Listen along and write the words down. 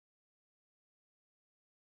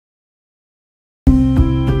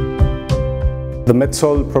The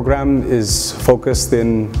Medsol program is focused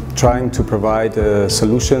in trying to provide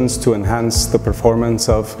solutions to enhance the performance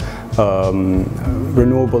of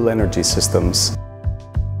renewable energy systems.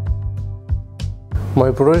 My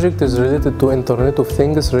project is related to Internet of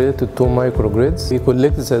Things, related to microgrids. We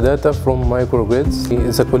collect the data from microgrids.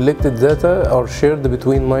 The collected data are shared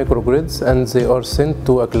between microgrids and they are sent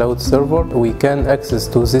to a cloud server. We can access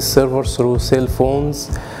to this server through cell phones,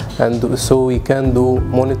 and so we can do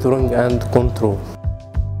monitoring and control.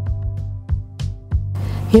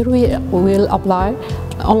 Here we will apply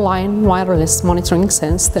online wireless monitoring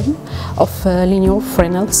system of linear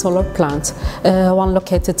Fresnel solar plant, one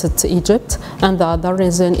located in Egypt and the other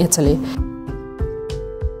is in Italy.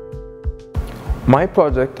 My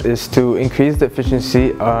project is to increase the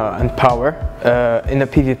efficiency and power in a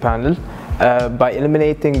PV panel by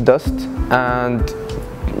eliminating dust and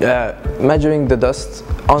measuring the dust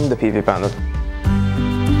on the PV panel.